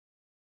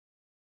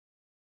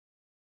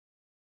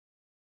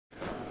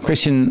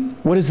Christian,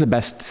 what is the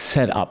best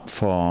setup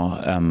for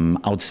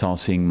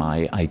outsourcing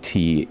my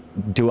IT?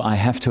 Do I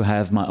have to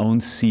have my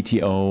own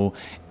CTO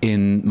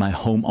in my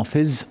home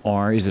office,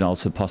 or is it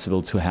also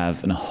possible to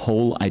have a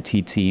whole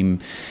IT team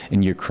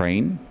in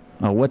Ukraine?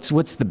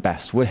 What's the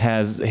best? What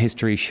has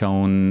history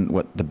shown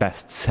what the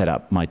best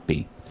setup might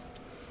be?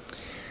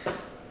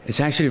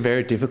 It's actually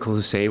very difficult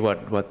to say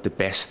what the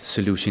best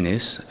solution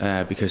is,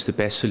 because the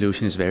best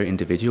solution is very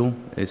individual.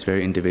 It's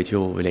very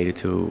individual related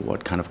to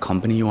what kind of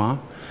company you are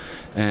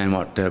and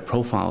what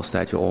profiles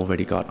that you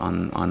already got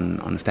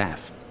on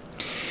staff.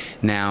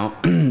 Now,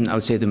 I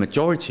would say the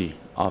majority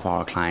of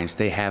our clients,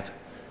 they have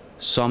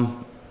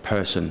some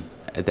person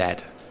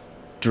that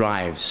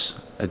drives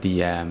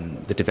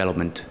the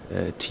development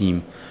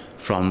team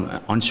from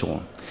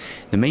onshore.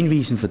 The main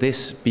reason for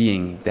this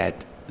being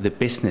that the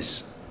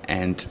business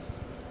and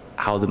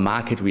how the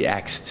market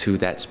reacts to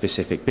that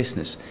specific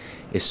business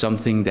is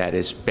something that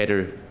is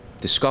better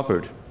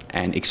discovered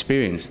and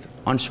experienced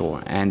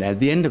onshore. And at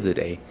the end of the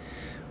day,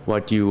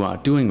 what you are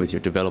doing with your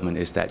development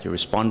is that you're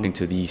responding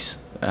to these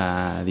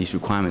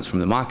requirements from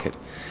the market.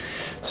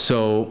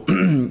 So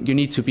you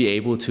need to be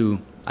able to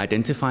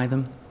identify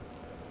them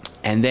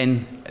and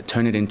then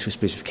turn it into a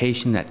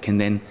specification that can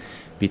then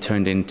be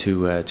turned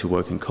into to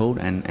working code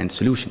and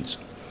solutions.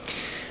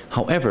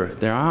 However,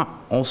 there are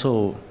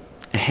also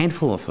a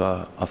handful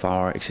of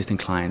our existing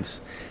clients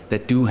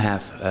that do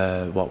have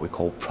what we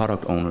call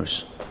product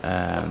owners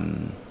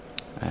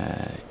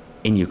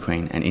in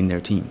Ukraine and in their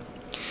team.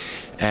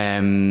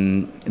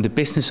 The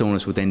business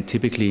owners would then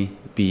typically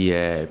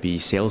be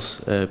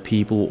sales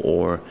people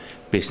or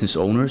business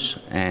owners,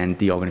 and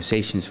the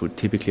organizations would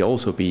typically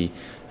also be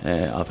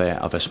of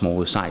a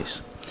smaller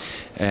size.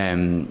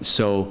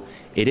 So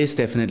it is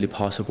definitely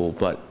possible,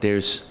 but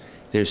there's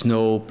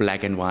no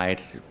black and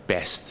white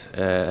best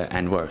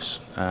and worse.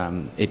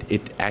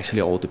 It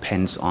actually all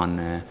depends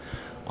on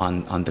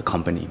the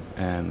company.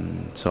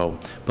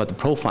 But the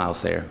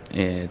profiles there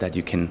that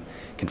you can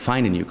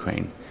find in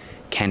Ukraine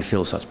can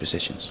fill such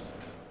positions.